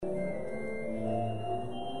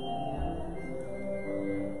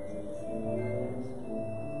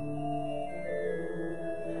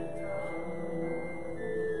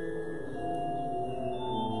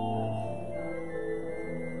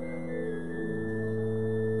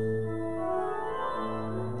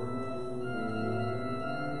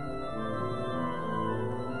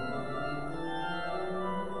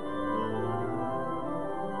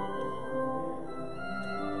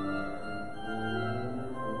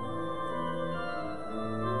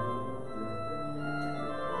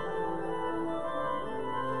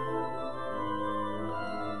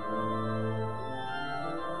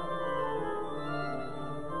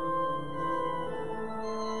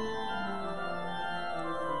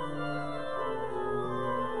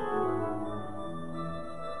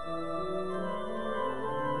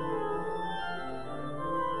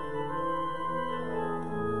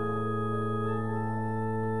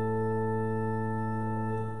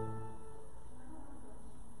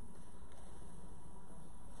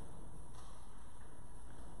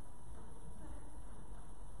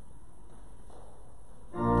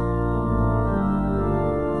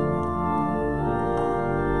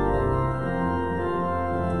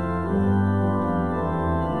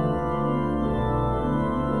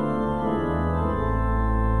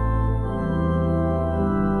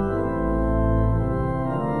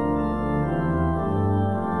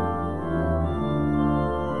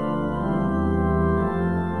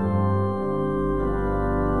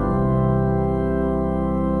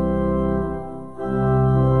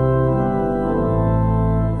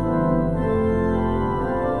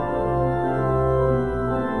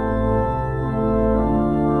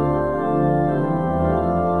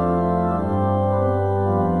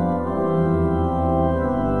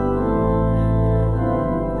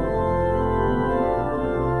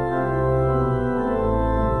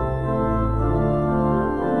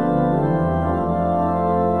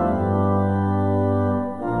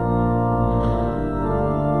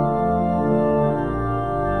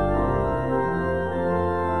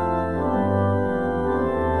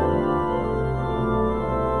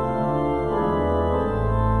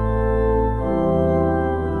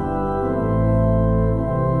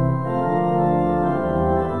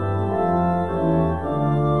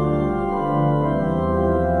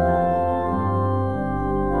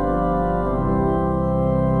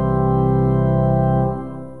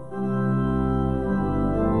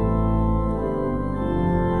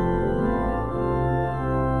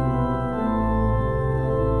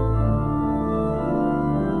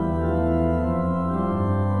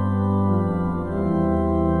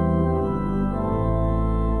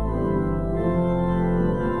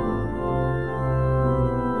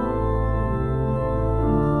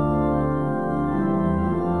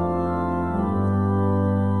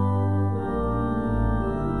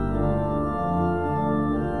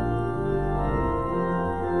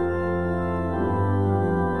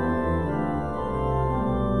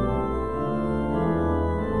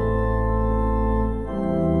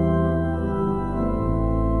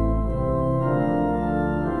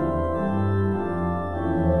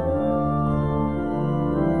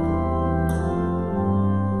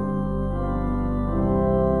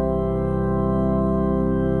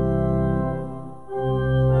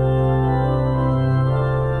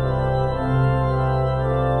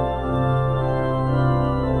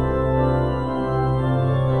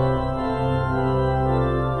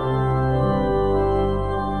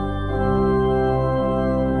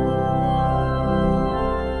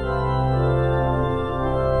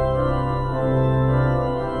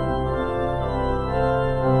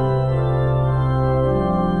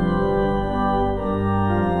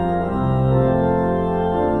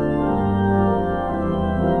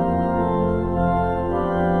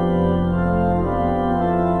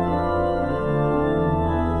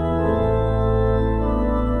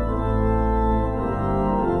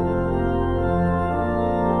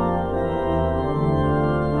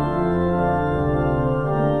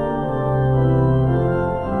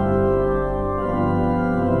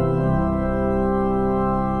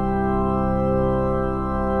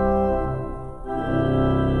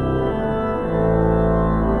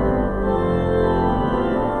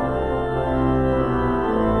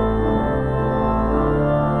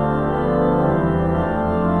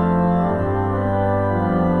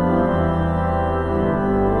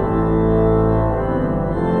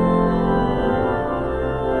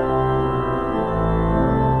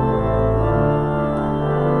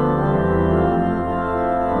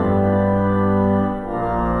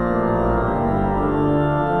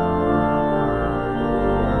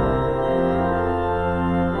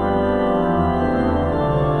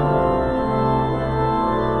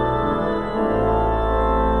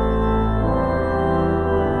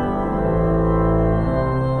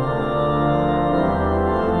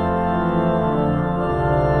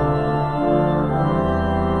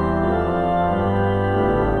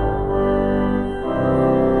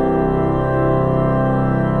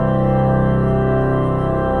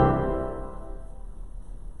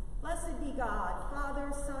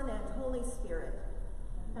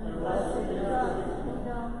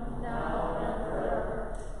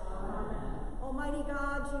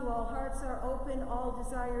open, all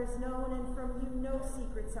desires known, and from you no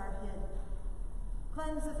secrets are hid.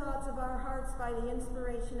 Cleanse the thoughts of our hearts by the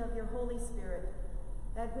inspiration of your Holy Spirit,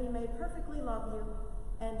 that we may perfectly love you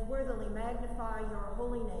and worthily magnify your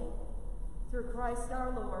holy name. Through Christ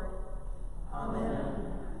our Lord.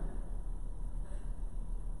 Amen.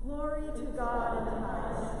 Glory to God in the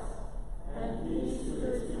highest, and peace to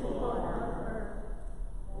his people on earth.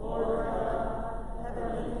 Lord God,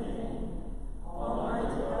 heavenly King,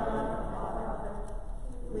 almighty God, Father,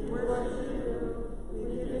 we worship you,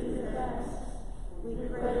 we give you thanks, we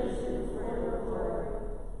praise you for your glory.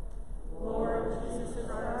 Lord Jesus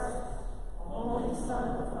Christ, only Son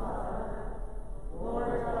of the Father,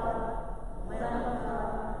 Lord God, Lamb of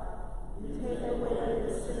God, you take away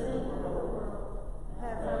the sin of the world.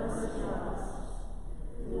 Have mercy on us.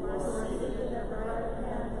 You are seated at the right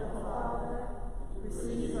hand of the Father.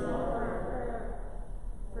 Receive our prayer.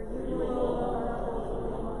 For you alone are the Holy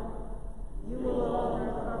One. You alone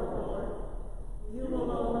are the Lord. You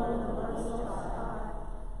alone are the Most High.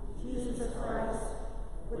 Jesus Christ,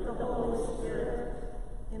 with the Holy Spirit,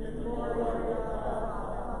 in the glory of God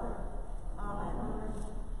the Father. Amen.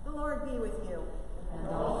 The Lord be with you. And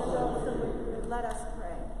also with you. Let us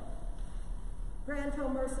pray. Grant, O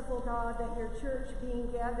merciful God, that your church,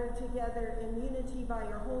 being gathered together in unity by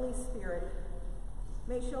your Holy Spirit,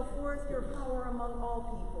 may show forth your power among all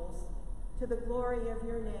peoples, to the glory of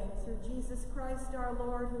your name, through Jesus Christ our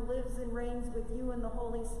Lord, who lives and reigns with you in the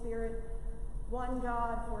Holy Spirit, one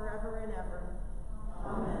God, forever and ever.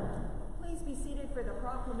 Amen. Please be seated for the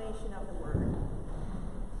proclamation of the word.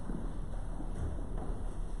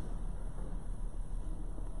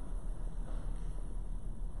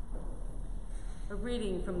 A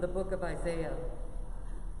reading from the book of Isaiah.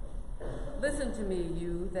 Listen to me,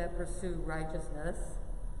 you that pursue righteousness,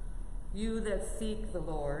 you that seek the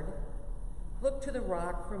Lord. Look to the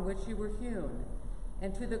rock from which you were hewn,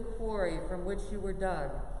 and to the quarry from which you were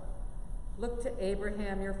dug. Look to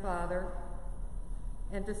Abraham your father,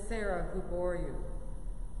 and to Sarah who bore you.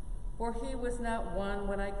 For he was not one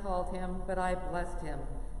when I called him, but I blessed him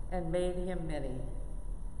and made him many.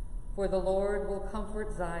 For the Lord will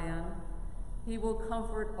comfort Zion, he will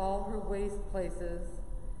comfort all her waste places,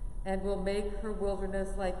 and will make her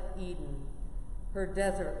wilderness like Eden, her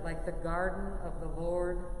desert like the garden of the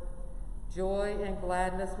Lord. Joy and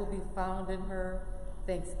gladness will be found in her,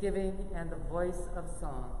 thanksgiving and the voice of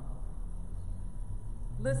song.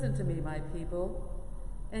 Listen to me, my people,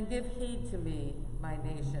 and give heed to me, my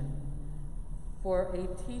nation. For a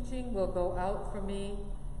teaching will go out from me,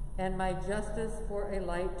 and my justice for a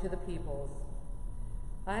light to the peoples.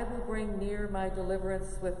 I will bring near my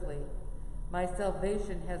deliverance swiftly. My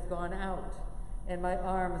salvation has gone out, and my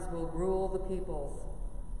arms will rule the peoples.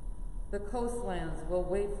 The coastlands will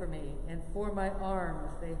wait for me, and for my arms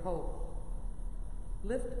they hope.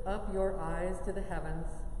 Lift up your eyes to the heavens,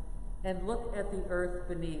 and look at the earth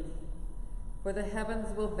beneath. For the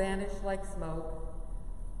heavens will vanish like smoke,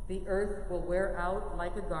 the earth will wear out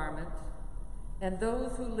like a garment, and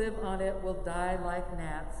those who live on it will die like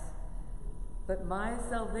gnats. But my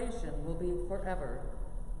salvation will be forever,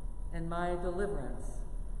 and my deliverance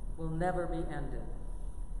will never be ended.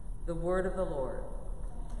 The word of the Lord.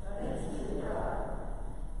 Thanks be to God.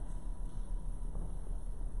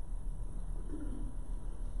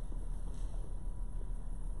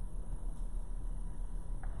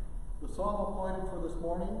 The psalm appointed for this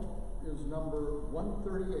morning is number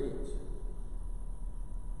 138.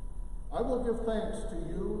 I will give thanks to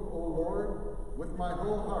you, O Lord, with my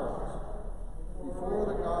whole heart. Before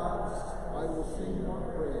the gods, I will sing your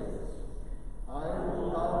praise. I will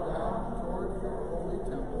bow down toward your holy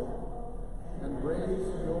temple and praise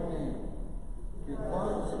your name,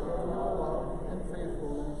 because of your love and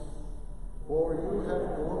faithfulness, for you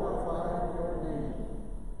have glorified your name,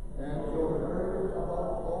 and your word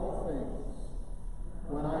above all things.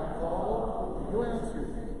 When I called, you answered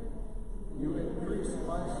me. You increased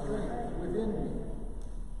my strength within me.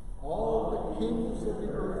 All the kings of the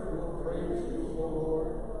earth will praise you, O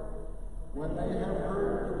Lord, when they have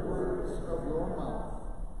heard the words of your mouth.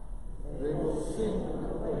 They will sing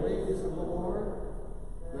of the ways of the Lord,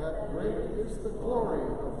 that great is the glory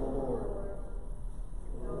of the Lord.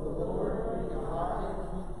 The Lord be high,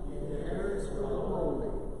 he cares for the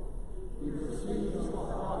lowly. He receives the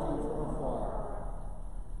haughty from afar.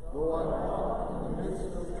 Though I walk in the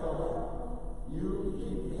midst of trouble, you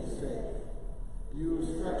keep me safe. You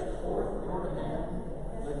stretch forth your hand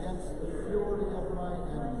against the fury of my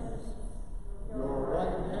enemies. Your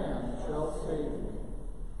right hand shall save me.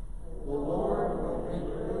 The Lord will make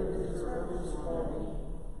good his purpose for me.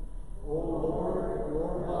 O Lord,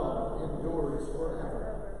 your love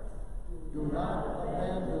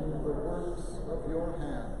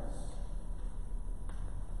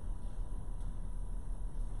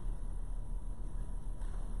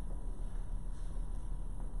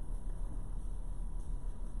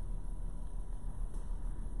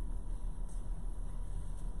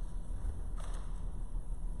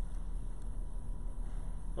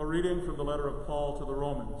A reading from the letter of Paul to the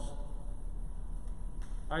Romans.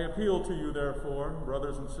 I appeal to you, therefore,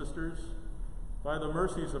 brothers and sisters, by the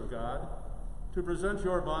mercies of God, to present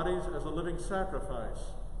your bodies as a living sacrifice,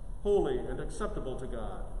 holy and acceptable to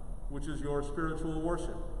God, which is your spiritual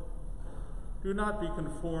worship. Do not be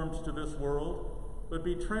conformed to this world, but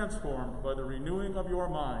be transformed by the renewing of your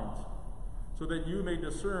minds, so that you may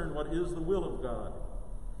discern what is the will of God,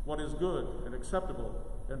 what is good and acceptable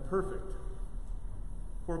and perfect.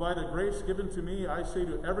 For by the grace given to me, I say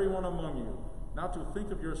to everyone among you, not to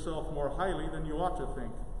think of yourself more highly than you ought to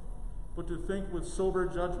think, but to think with sober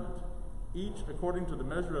judgment, each according to the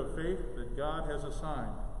measure of faith that God has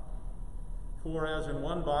assigned. For as in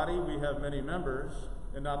one body we have many members,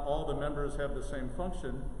 and not all the members have the same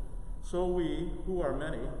function, so we, who are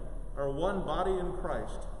many, are one body in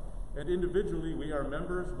Christ, and individually we are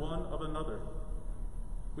members one of another.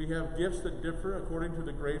 We have gifts that differ according to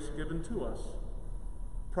the grace given to us.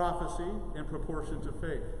 Prophecy in proportion to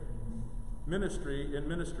faith, ministry in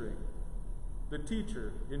ministering, the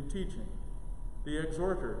teacher in teaching, the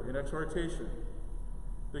exhorter in exhortation,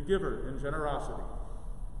 the giver in generosity,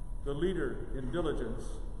 the leader in diligence,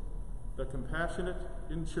 the compassionate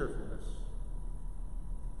in cheerfulness.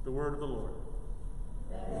 The word of the Lord.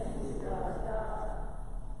 Thanks be to God.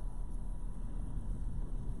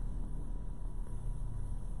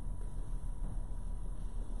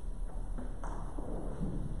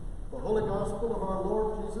 The Holy Gospel of our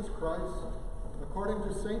Lord Jesus Christ, according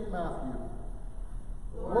to St. Matthew.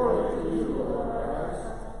 Glory to you, Lord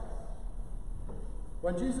Christ.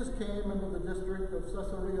 When Jesus came into the district of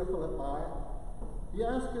Caesarea Philippi, he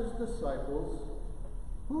asked his disciples,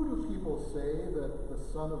 "Who do people say that the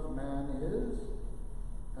Son of Man is?"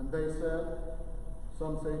 And they said,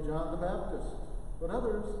 "Some say John the Baptist, but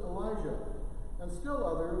others Elijah, and still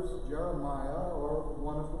others Jeremiah or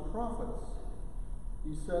one of the prophets."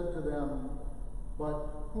 He said to them, "But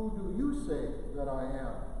who do you say that I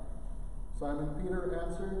am?" Simon Peter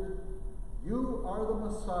answered, "You are the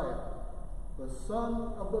Messiah, the Son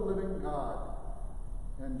of the living God."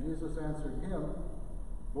 And Jesus answered him,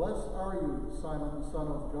 "Blessed are you, Simon, son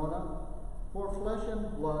of Jonah, for flesh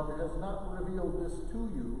and blood has not revealed this to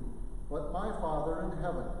you, but my Father in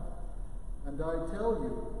heaven. And I tell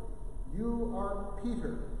you, you are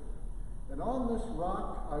Peter, and on this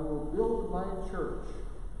rock I will build my church,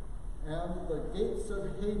 and the gates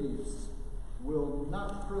of Hades will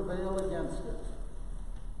not prevail against it.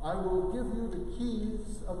 I will give you the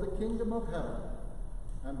keys of the kingdom of heaven,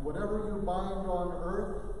 and whatever you bind on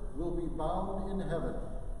earth will be bound in heaven,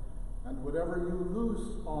 and whatever you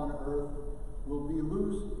loose on earth will be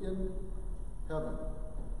loosed in heaven."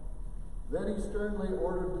 Then he sternly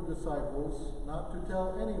ordered the disciples not to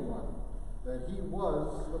tell anyone that he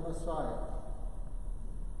was the Messiah.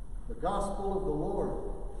 The Gospel of the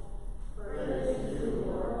Lord. Praise to you,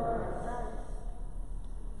 Lord Christ.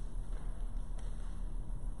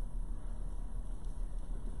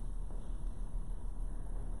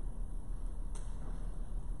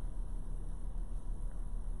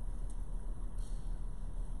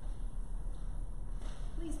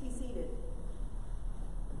 Please be seated.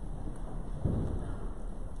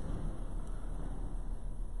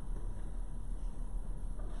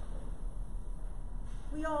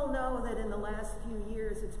 We all know that in the last few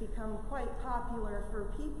years it's become quite popular for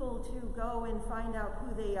people to go and find out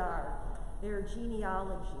who they are, their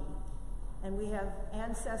genealogy. And we have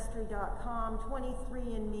Ancestry.com,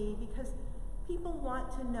 23andMe, because people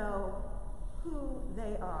want to know who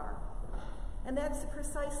they are. And that's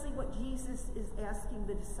precisely what Jesus is asking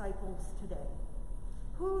the disciples today.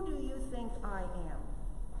 Who do you think I am?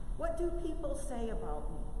 What do people say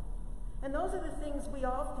about me? And those are the things we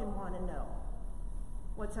often want to know.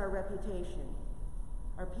 What's our reputation?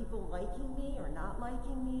 Are people liking me or not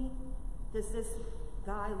liking me? Does this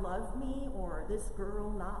guy love me or this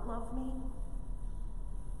girl not love me?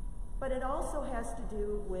 But it also has to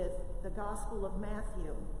do with the Gospel of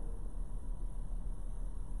Matthew.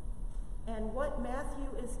 And what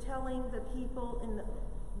Matthew is telling the people in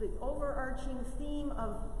the overarching theme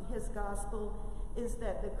of his gospel is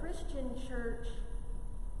that the Christian church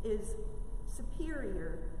is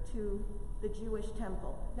superior to the Jewish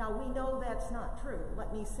temple. Now, we know that's not true.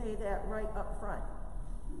 Let me say that right up front.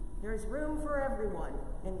 There's room for everyone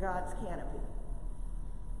in God's canopy.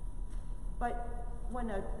 But when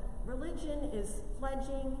a religion is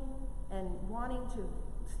pledging and wanting to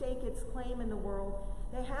stake its claim in the world,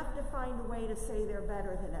 they have to find a way to say they're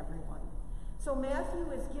better than everyone. So Matthew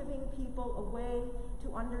is giving people a way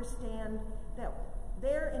to understand that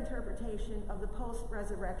their interpretation of the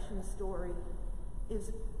post-resurrection story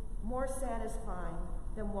is more satisfying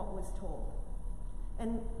than what was told.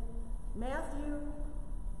 And Matthew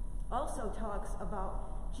also talks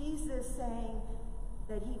about Jesus saying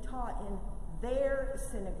that he taught in their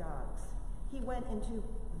synagogues. He went into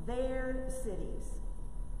their cities,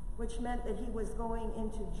 which meant that he was going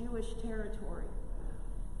into Jewish territory.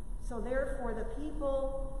 So therefore, the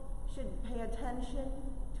people should pay attention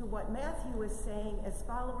to what Matthew is saying as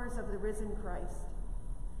followers of the risen Christ,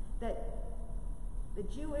 that the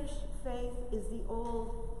Jewish faith is the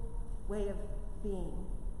old way of being,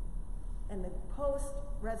 and the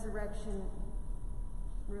post-resurrection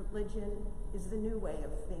religion is the new way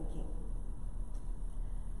of thinking.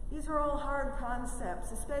 These are all hard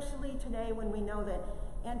concepts, especially today when we know that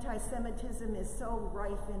anti-Semitism is so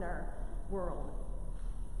rife in our world.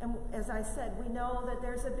 And as I said, we know that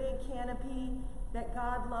there's a big canopy, that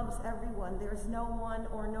God loves everyone. There's no one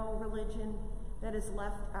or no religion that is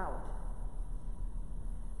left out.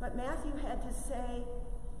 But Matthew had to say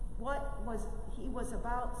what he was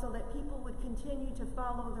about so that people would continue to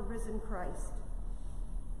follow the risen Christ.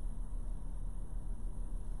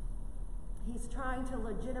 He's trying to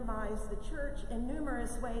legitimize the church in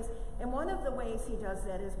numerous ways, and one of the ways he does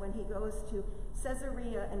that is when he goes to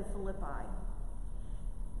Caesarea and Philippi.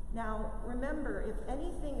 Now, remember, if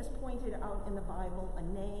anything is pointed out in the Bible, a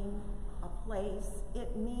name, a place,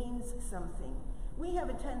 it means something. We have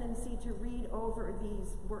a tendency to read over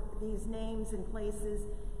these names and places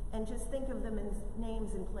and just think of them as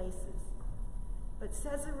names and places. But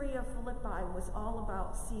Caesarea Philippi was all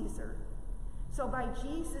about Caesar. So by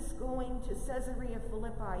Jesus going to Caesarea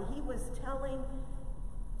Philippi, he was telling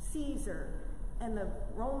Caesar and the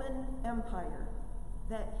Roman Empire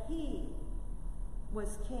that he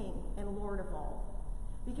was king and Lord of all.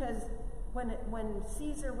 Because when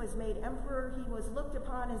Caesar was made emperor, he was looked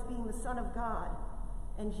upon as being the Son of God.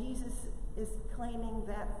 And Jesus is claiming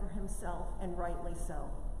that for himself, and rightly so.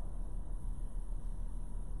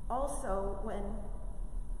 Also,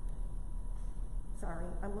 sorry,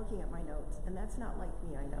 I'm looking at my notes, and that's not like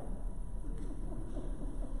me, I know.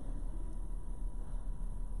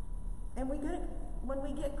 And when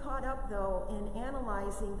we get caught up, though, in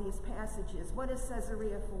analyzing these passages, what does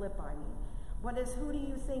Caesarea Philippi mean? Who do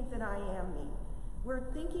you think that I am mean? We're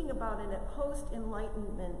thinking about in a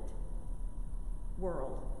post-Enlightenment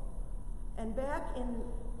world. And back in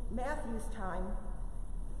Matthew's time,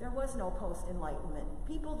 there was no post-Enlightenment.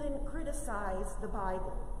 People didn't criticize the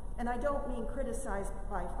Bible. And I don't mean criticize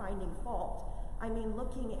by finding fault. I mean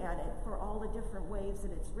looking at it for all the different ways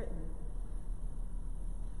that it's written.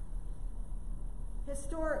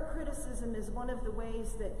 Historic criticism is one of the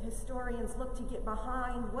ways that historians look to get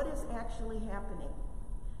behind what is actually happening.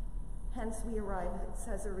 Hence we arrive at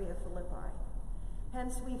Caesarea Philippi.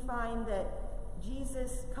 Hence we find that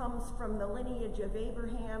Jesus comes from the lineage of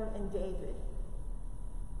Abraham and David.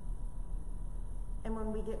 And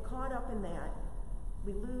when we get caught up in that,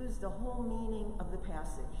 we lose the whole meaning of the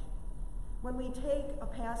passage. When we take a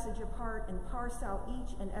passage apart and parse out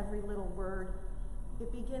each and every little word,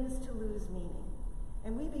 it begins to lose meaning.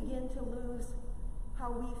 And we begin to lose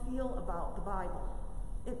how we feel about the Bible.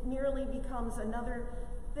 It merely becomes another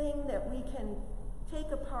thing that we can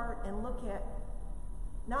take apart and look at,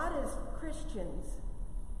 not as Christians,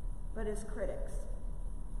 but as critics.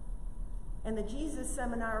 And the Jesus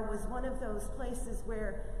Seminar was one of those places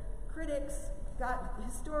where critics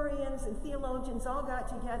historians and theologians all got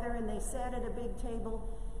together and they sat at a big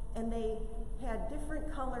table and they had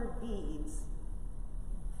different colored beads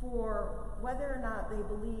for whether or not they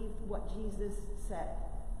believed what Jesus said.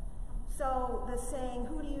 So the saying,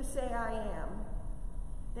 "Who do you say I am?"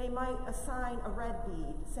 they might assign a red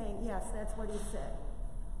bead saying, "Yes, that's what he said."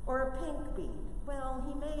 Or a pink bead. "Well,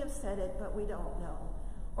 he may have said it, but we don't know."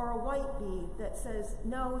 Or a white bead that says,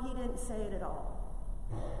 "No, he didn't say it at all."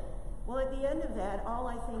 Well, at the end of that, all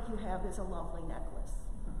I think you have is a lovely necklace.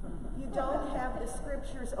 You don't have the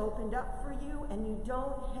scriptures opened up for you, and you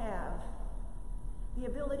don't have the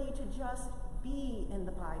ability to just be in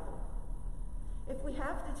the Bible. If we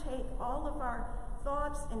have to take all of our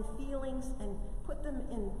thoughts and feelings and put them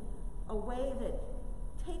in a way that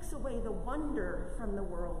takes away the wonder from the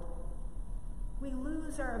world, we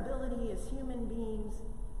lose our ability as human beings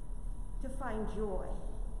to find joy,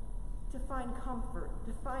 to find comfort,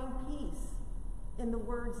 to find peace in the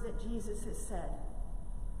words that Jesus has said.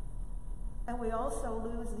 And we also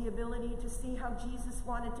lose the ability to see how Jesus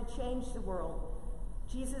wanted to change the world.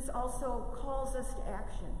 Jesus also calls us to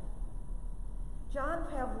action. John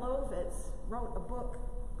Pavlovitz wrote a book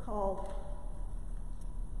called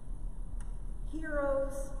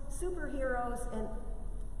Superheroes and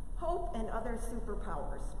Hope and Other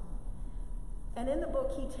Superpowers. And in the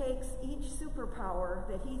book, he takes each superpower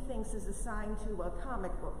that he thinks is assigned to a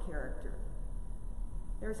comic book character.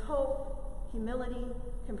 There's hope, humility,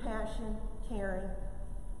 compassion, caring.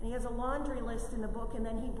 And he has a laundry list in the book, and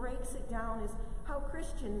then he breaks it down as how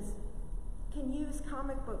Christians can use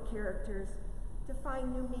comic book characters to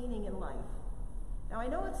find new meaning in life. Now, I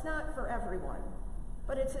know it's not for everyone,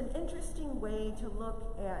 but it's an interesting way to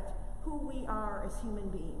look at who we are as human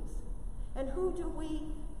beings. And who do we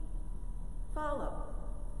follow?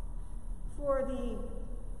 For the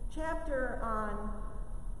chapter on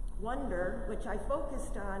wonder, which I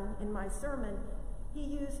focused on in my sermon, he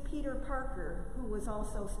used Peter Parker, who was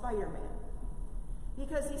also Spider-Man.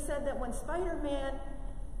 Because he said that when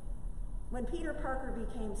Peter Parker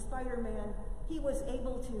became Spider-Man, he was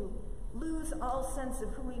able to lose all sense of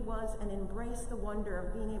who he was and embrace the wonder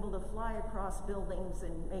of being able to fly across buildings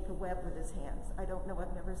and make a web with his hands. I don't know,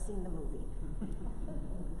 I've never seen the movie.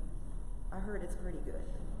 I heard it's pretty good.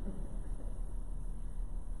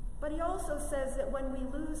 But he also says that when we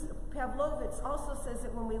lose, Pavlovitz also says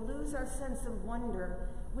that when we lose our sense of wonder,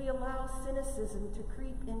 we allow cynicism to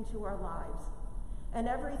creep into our lives. And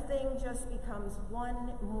everything just becomes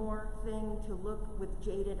one more thing to look with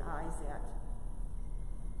jaded eyes at.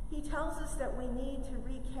 He tells us that we need to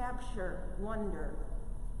recapture wonder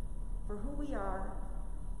for who we are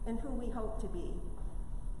and who we hope to be.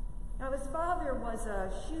 Now, his father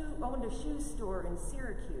owned a shoe store in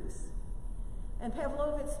Syracuse. And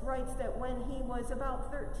Pavlovitz writes that when he was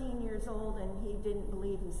about 13 years old and he didn't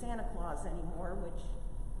believe in Santa Claus anymore, which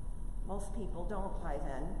most people don't by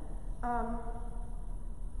then,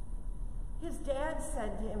 his dad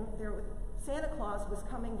said to him, Santa Claus was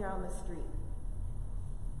coming down the street.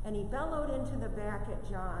 And he bellowed into the back at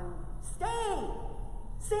John, "Stay!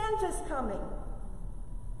 Santa's coming!"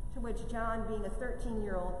 To which John, being a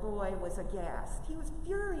 13-year-old boy, was aghast. He was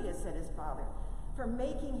furious at his father for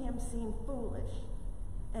making him seem foolish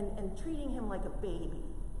and treating him like a baby,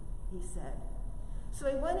 he said. So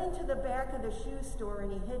he went into the back of the shoe store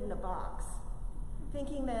and he hid in a box,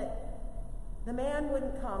 thinking that the man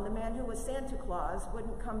wouldn't come, the man who was Santa Claus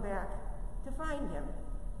wouldn't come back to find him.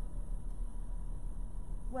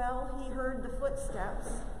 Well, he heard the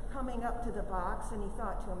footsteps coming up to the box and he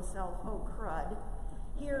thought to himself, "Oh, crud,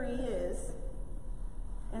 here he is."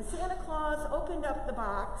 And Santa Claus opened up the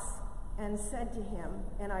box and said to him,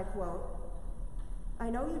 and I quote, "I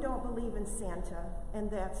know you don't believe in Santa, and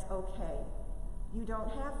that's okay. You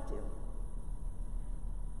don't have to.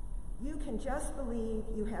 You can just believe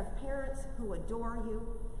you have parents who adore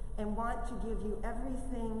you and want to give you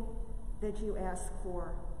everything that you ask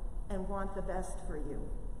for and want the best for you,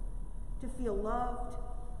 to feel loved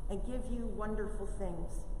and give you wonderful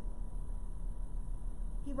things."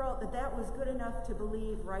 He wrote that that was good enough to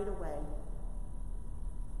believe right away.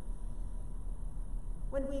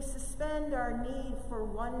 When we suspend our need for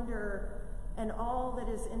wonder and all that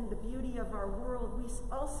is in the beauty of our world, we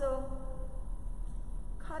also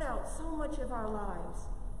cut out so much of our lives.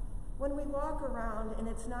 When we walk around, and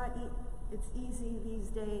it's easy these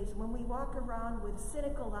days, when we walk around with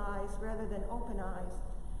cynical eyes rather than open eyes,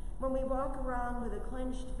 when we walk around with a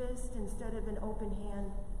clenched fist instead of an open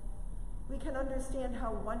hand, we can understand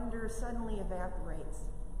how wonder suddenly evaporates.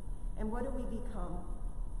 And what do we become?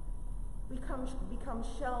 We become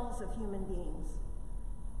shells of human beings.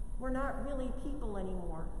 We're not really people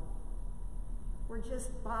anymore. We're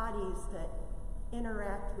just bodies that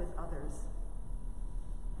interact with others.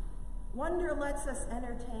 Wonder lets us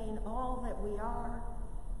entertain all that we are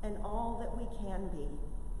and all that we can be.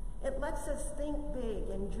 It lets us think big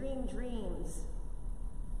and dream dreams.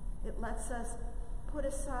 It lets us put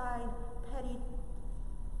aside petty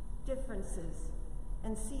differences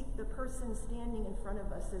and see the person standing in front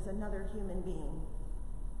of us as another human being.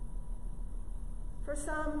 For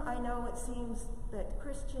some, I know it seems that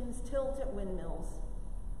Christians tilt at windmills.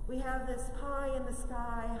 We have this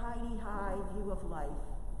pie-in-the-sky, high view of life.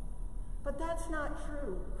 But that's not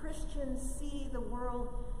true. Christians see the world,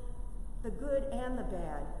 the good and the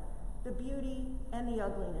bad, the beauty and the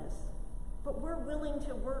ugliness. But we're willing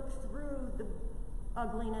to work through the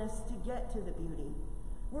ugliness to get to the beauty.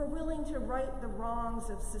 We're willing to right the wrongs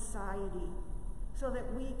of society so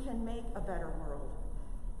that we can make a better world.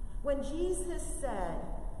 When Jesus said,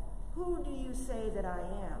 "Who do you say that I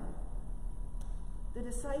am?" the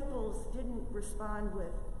disciples didn't respond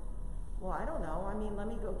with, "Well, I don't know. Let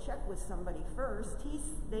me go check with somebody first."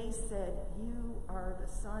 They said, "You are the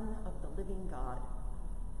Son of the living God."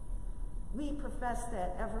 We profess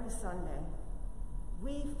that every Sunday.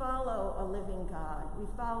 We follow a living God. We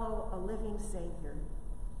follow a living Savior.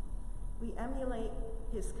 We emulate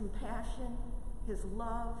his compassion, his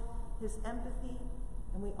love, his empathy,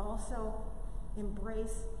 and we also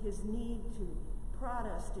embrace his need to prod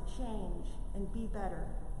us to change and be better.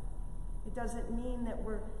 It doesn't mean that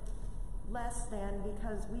we're less than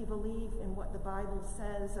because we believe in what the Bible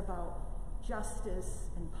says about justice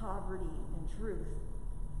and poverty and truth,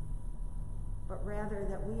 but rather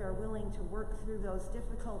that we are willing to work through those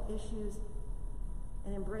difficult issues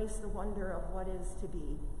and embrace the wonder of what is to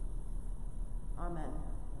be. Amen.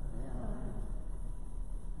 Amen.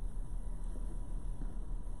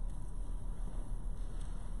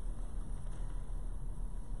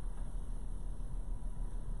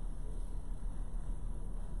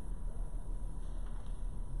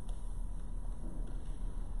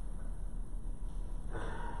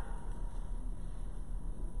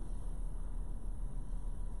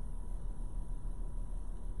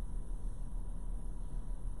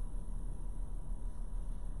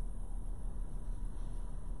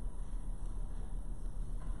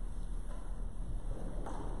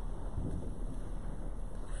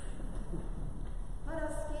 Let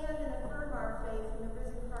us stand and affirm our faith in the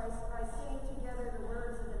risen Christ by saying together the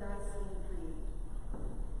words of the Nicene Creed.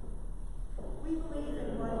 We believe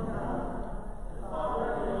in one God, the Father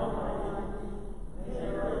Almighty,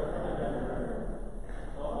 maker of heaven and earth,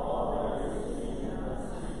 of all that is seen and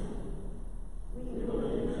unseen. We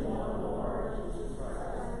believe in one Lord Jesus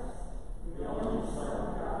Christ, the only Son of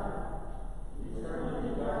God,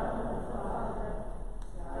 eternally God the Father,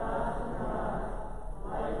 God from God,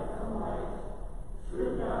 light from light,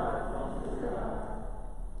 true God from true God,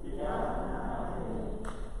 begotten not made,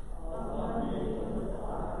 of one nature with the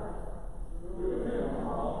Father, through him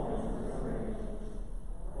all things were made.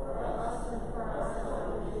 For us and for our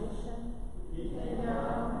salvation, he came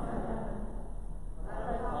down from heaven. By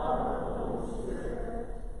the power of the Holy Spirit,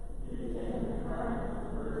 he became incarnate of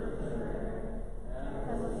the Virgin Mary,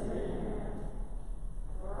 and was made man.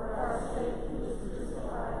 For our sake he was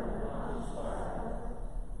crucified and Pontius Pilate.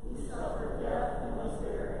 He suffered death and was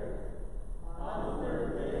buried. On the third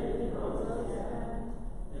day he rose again,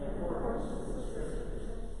 in accordance with the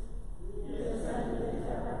Scriptures. He ascended into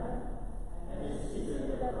heaven, and is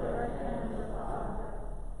seated at the right hand of the Father.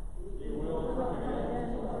 He will come again in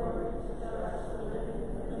glory to judge the living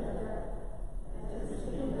and the dead, and his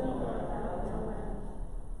kingdom will have no end.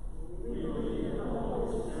 We believe in the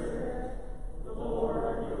Holy Spirit, the Lord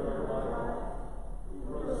of eternal life,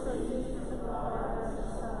 who proceeds from God as the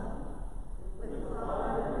Son. With the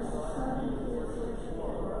Father and the Son he is worshiped and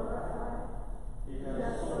glorified. He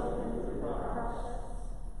has spoken through the prophets.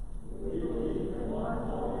 We believe in one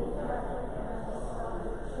holy Catholic and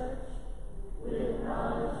apostolic Church. We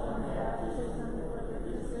acknowledge one baptism for the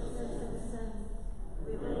forgiveness of sins.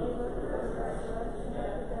 We believe in the resurrection of the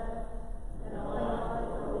dead and a life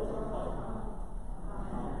that will come.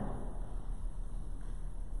 Amen.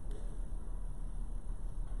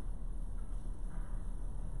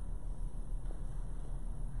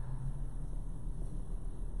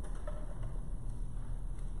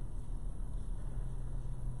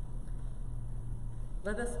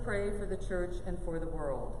 Let us pray for the church and for the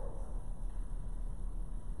world.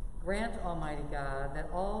 Grant, Almighty God, that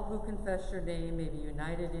all who confess your name may be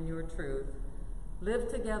united in your truth,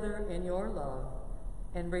 live together in your love,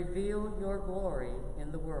 and reveal your glory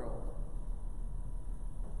in the world.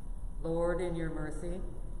 Lord, in your mercy,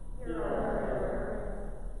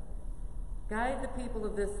 guide the people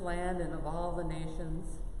of this land and of all the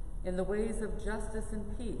nations in the ways of justice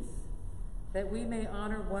and peace, that we may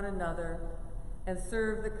honor one another and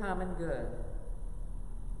serve the common good.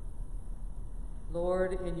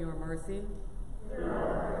 Lord, in your mercy,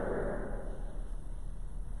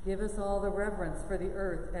 give us all the reverence for the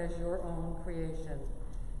earth as your own creation,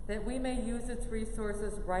 that we may use its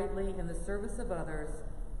resources rightly in the service of others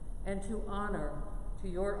and to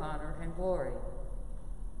your honor and glory.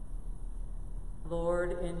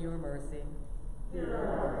 Lord, in your mercy,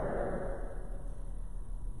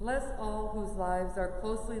 bless all whose lives are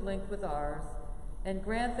closely linked with ours, and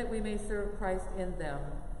grant that we may serve Christ in them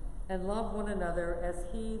and love one another as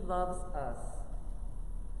he loves us.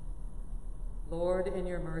 Lord, in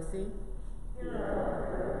your mercy,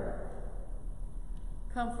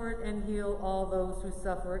 comfort and heal all those who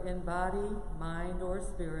suffer in body, mind, or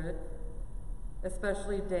spirit,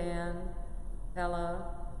 especially Dan,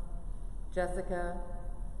 Ella, Jessica,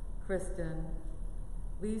 Kristen,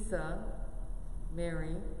 Lisa,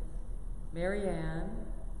 Mary, Marianne,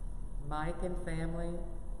 Mike and family,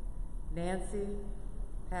 Nancy,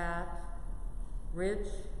 Pat, Rich,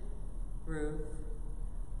 Ruth,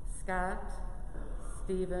 Scott,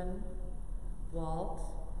 Stephen, Walt,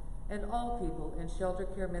 and all people in shelter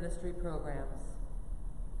care ministry programs.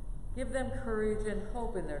 Give them courage and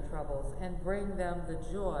hope in their troubles, and bring them the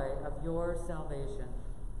joy of your salvation.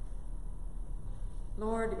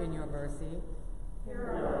 Lord, in your mercy, Hear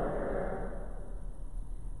our prayer.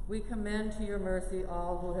 we commend to your mercy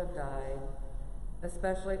all who have died,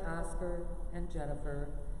 especially Oscar and Jennifer,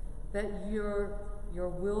 that your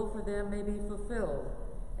will for them may be fulfilled,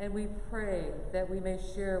 and we pray that we may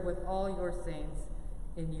share with all your saints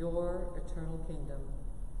in your eternal kingdom.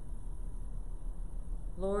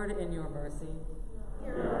 Lord, in your mercy,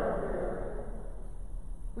 Hear our prayer.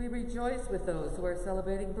 we rejoice with those who are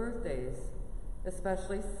celebrating birthdays,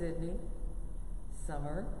 especially Sydney,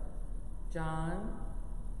 Summer, John,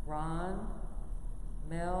 Ron,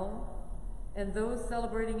 Mel, and those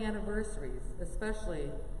celebrating anniversaries,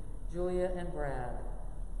 especially Julia and Brad.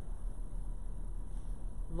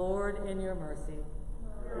 Lord, in your mercy,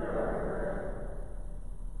 Hear our prayer.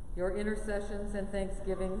 your intercessions and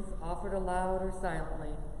thanksgivings, offered aloud or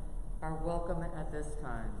silently, are welcome at this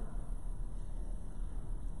time.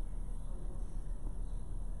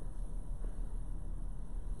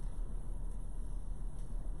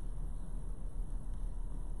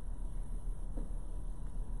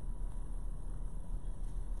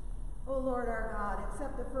 O Lord our God,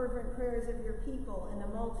 accept the fervent prayers of your people and the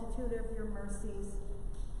multitude of your mercies.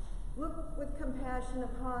 Look with compassion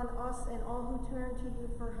upon us and all who turn to you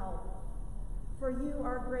for help. For you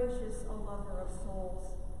are gracious, O lover of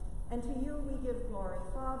souls. And to you we give glory,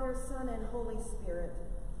 Father, Son, and Holy Spirit,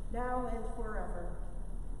 now and forever.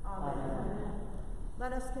 Amen. Amen.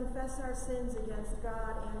 Let us confess our sins against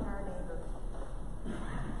God and our neighbor.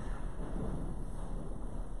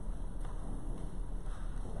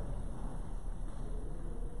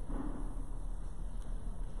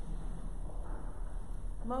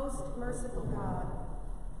 Most merciful God,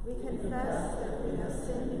 we confess that we have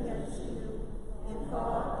sinned against you in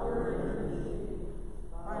thought, word, and deed,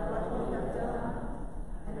 by what we have done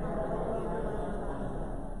and by what we have left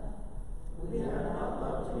undone. We have not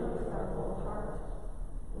loved you with our whole heart.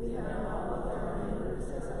 We have not loved our neighbors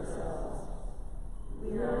as ourselves.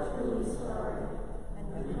 We are truly sorry, and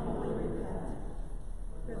we humbly repent.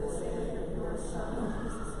 For the sake of your Son,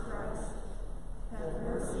 Jesus Christ, have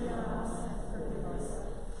mercy on us and forgive us,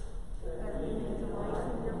 that we may delight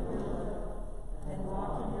in your will and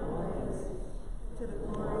walk in your ways, to the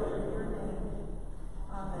glory of your name.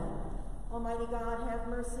 Amen. Almighty God, have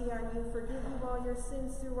mercy on you, forgive you all your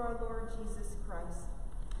sins through our Lord Jesus Christ.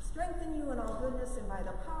 Strengthen you in all goodness, and by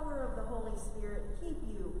the power of the Holy Spirit, keep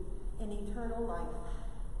you in eternal life.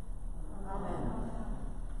 Amen.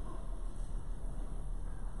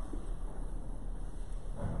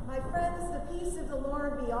 My friends, the peace of the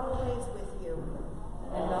Lord be always with you.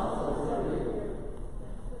 And also with you.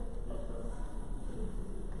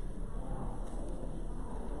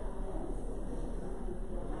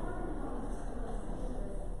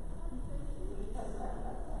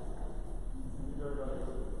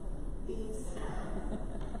 Peace.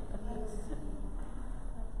 Peace.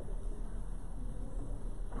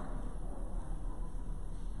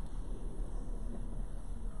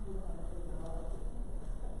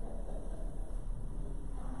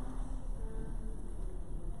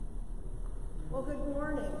 Well, good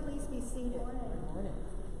morning. Please be seated. Good morning.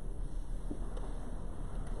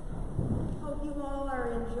 Hope you all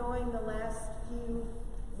are enjoying the last few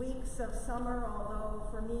weeks of summer, although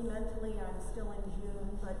for me mentally I'm still in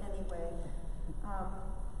June, but anyway.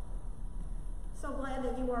 So glad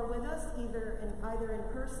that you are with us either in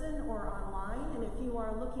person or online, and if you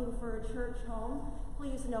are looking for a church home,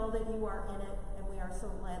 please know that you are in it, and we are so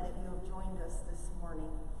glad that you have joined us this morning.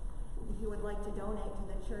 If you would like to donate to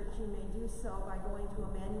the church, you may do so by going to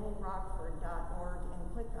emmanuelrockford.org and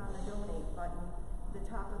click on the donate button at the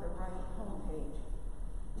top of the right homepage.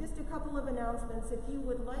 Just a couple of announcements. If you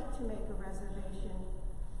would like to make a reservation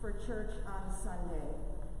for church on Sunday,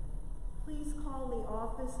 please call the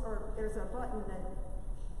office, or there's a button that,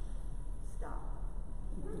 stop.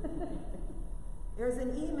 There's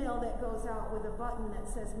an email that goes out with a button that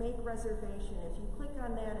says make reservation. If you click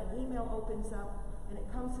on that, an email opens up and it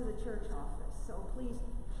comes to the church office. So please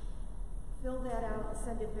fill that out and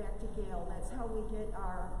send it back to Gail. That's how we get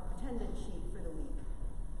our attendance sheet for the week.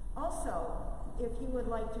 Also, if you would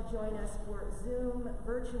like to join us for Zoom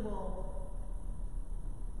virtual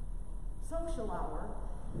social hour,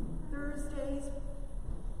 Thursdays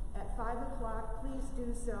at 5 o'clock, please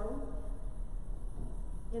do so.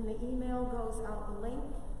 In the email goes out the link.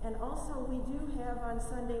 And also we do have on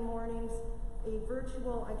Sunday mornings a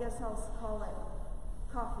virtual, I guess I'll call it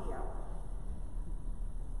coffee hour.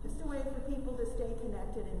 Just a way for people to stay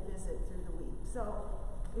connected and visit through the week. So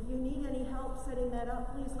if you need any help setting that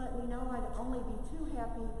up, please let me know. I'd only be too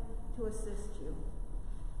happy to assist you.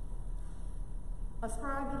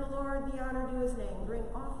 Ascribe to the Lord the honor due his name. Bring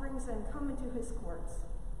offerings and come into his courts.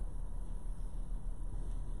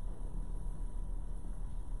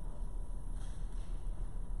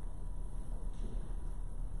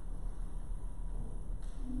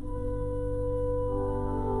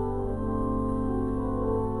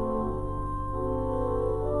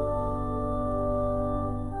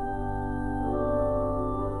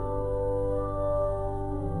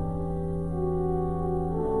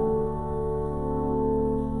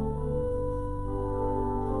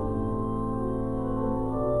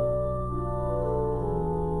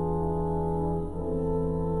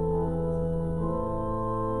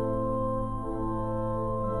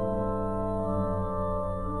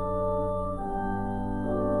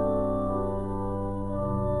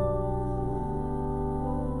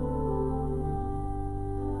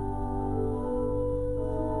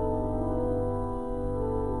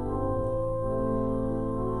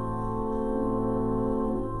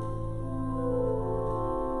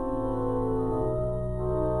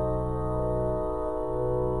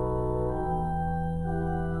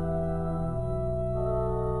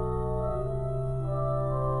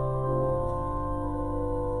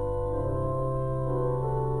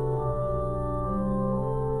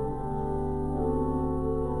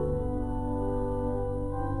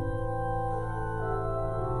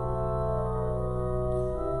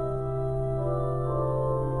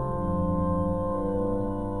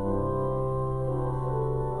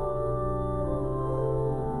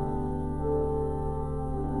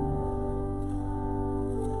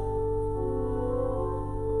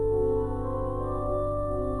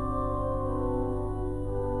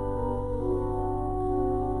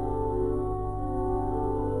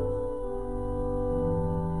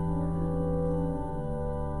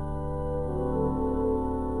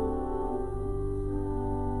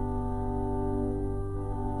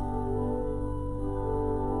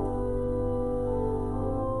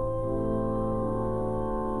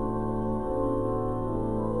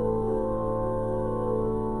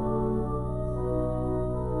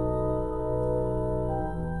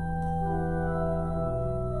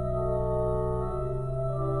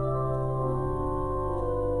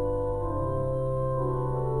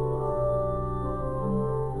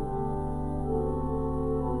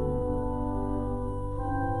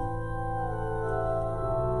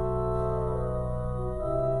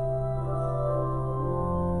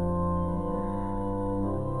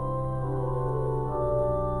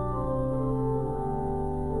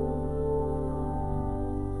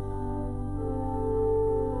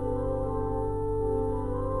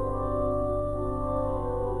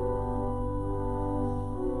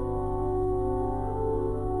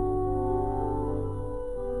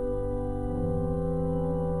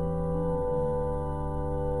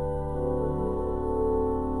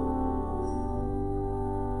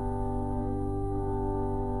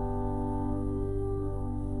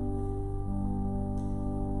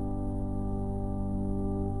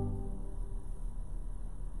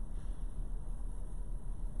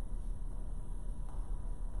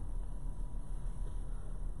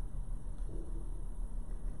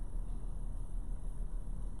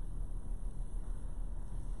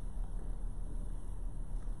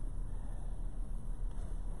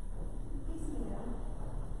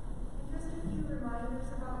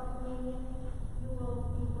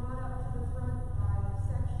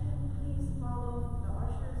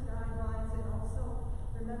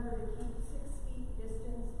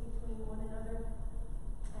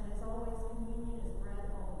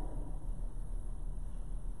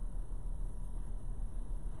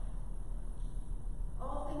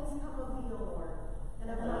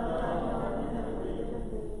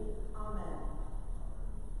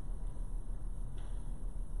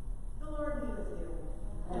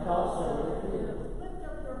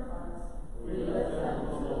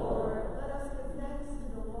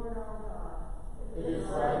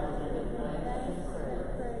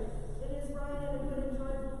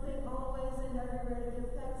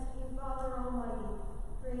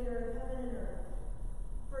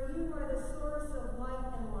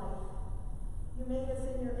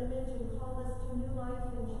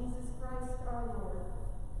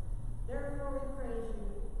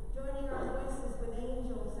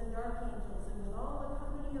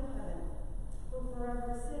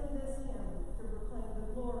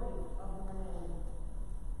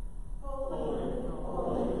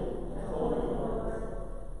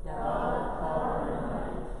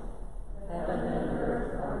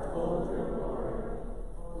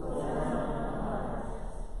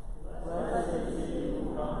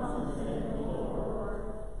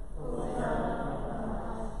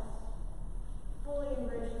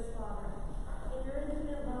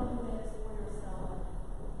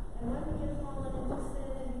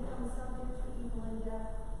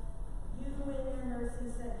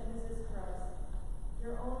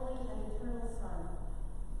 only and eternal Son,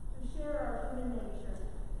 to share our human nature,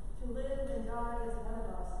 to live and die as one of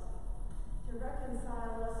us, to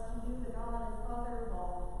reconcile us to you, the God and Father of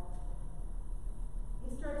all. He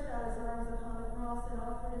stretched out his arms upon the cross and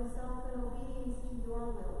offered himself in obedience to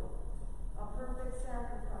your will, a perfect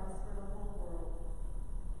sacrifice for the whole world.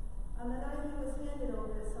 On the night he was handed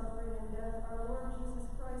over to suffering and death, our Lord Jesus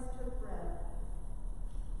Christ took bread.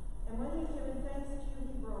 And when he had given thanks to you,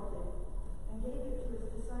 he broke it and gave it to his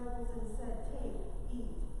disciples and said, "Take,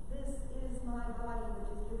 eat. This is my body which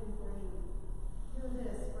is given for you. Do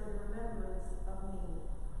this for the remembrance of me."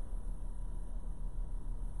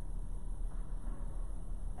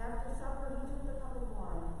 After supper, he took the cup of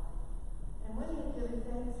wine. And when he had given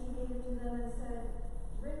thanks, he gave it to them and said,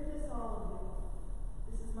 "Drink this, all of you.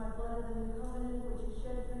 This is my blood of the new covenant, which is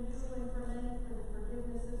shed for you and for many for the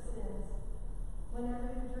forgiveness of sins.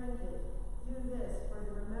 Whenever you drink it, do this for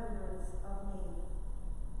the remembrance of me."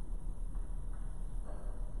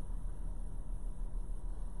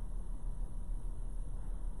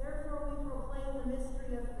 Therefore we proclaim the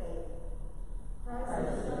mystery of faith.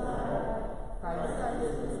 Christ is alive. Christ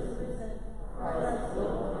is risen. Christ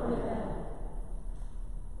will come again.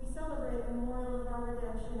 We celebrate the memorial of our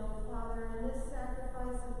redemption, O Father, in this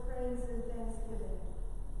sacrifice of praise and thanksgiving.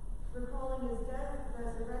 Recalling his death,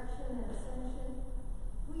 resurrection, and ascension,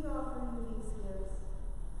 we offer you these gifts.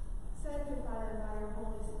 Sanctify them by your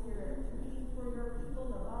Holy Spirit to be for your people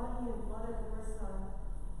the body and blood of your Son,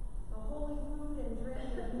 the holy food and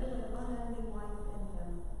drink of new and unending life in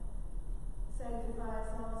him. Sanctify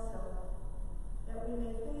us also, that we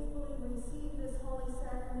may faithfully receive this holy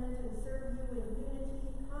sacrament and serve you in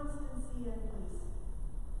unity, constancy, and peace.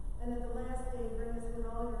 And at the last day bring us with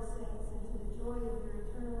all your saints into the joy of your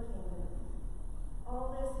eternal kingdom.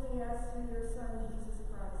 All this we ask through your Son, Jesus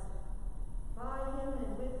Christ. By him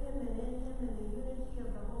and with him and in him in the unity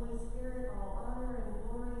of the Holy